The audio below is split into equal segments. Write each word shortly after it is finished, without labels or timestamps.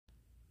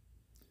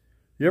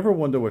You ever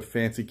wonder what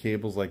fancy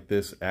cables like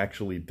this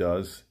actually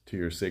does to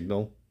your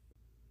signal?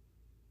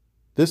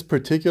 This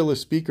particular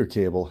speaker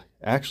cable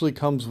actually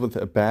comes with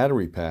a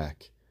battery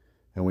pack,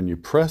 and when you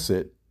press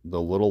it, the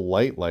little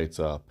light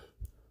lights up.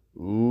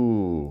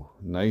 Ooh,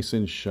 nice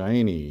and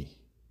shiny.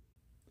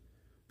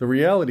 The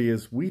reality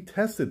is we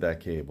tested that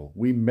cable,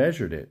 we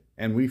measured it,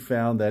 and we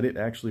found that it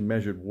actually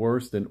measured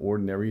worse than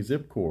ordinary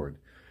zip cord.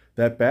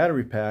 That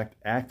battery pack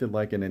acted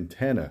like an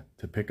antenna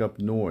to pick up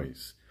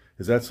noise.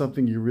 Is that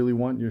something you really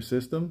want in your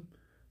system?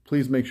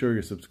 Please make sure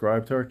you're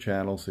subscribed to our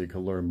channel so you can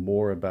learn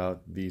more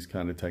about these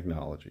kind of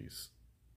technologies.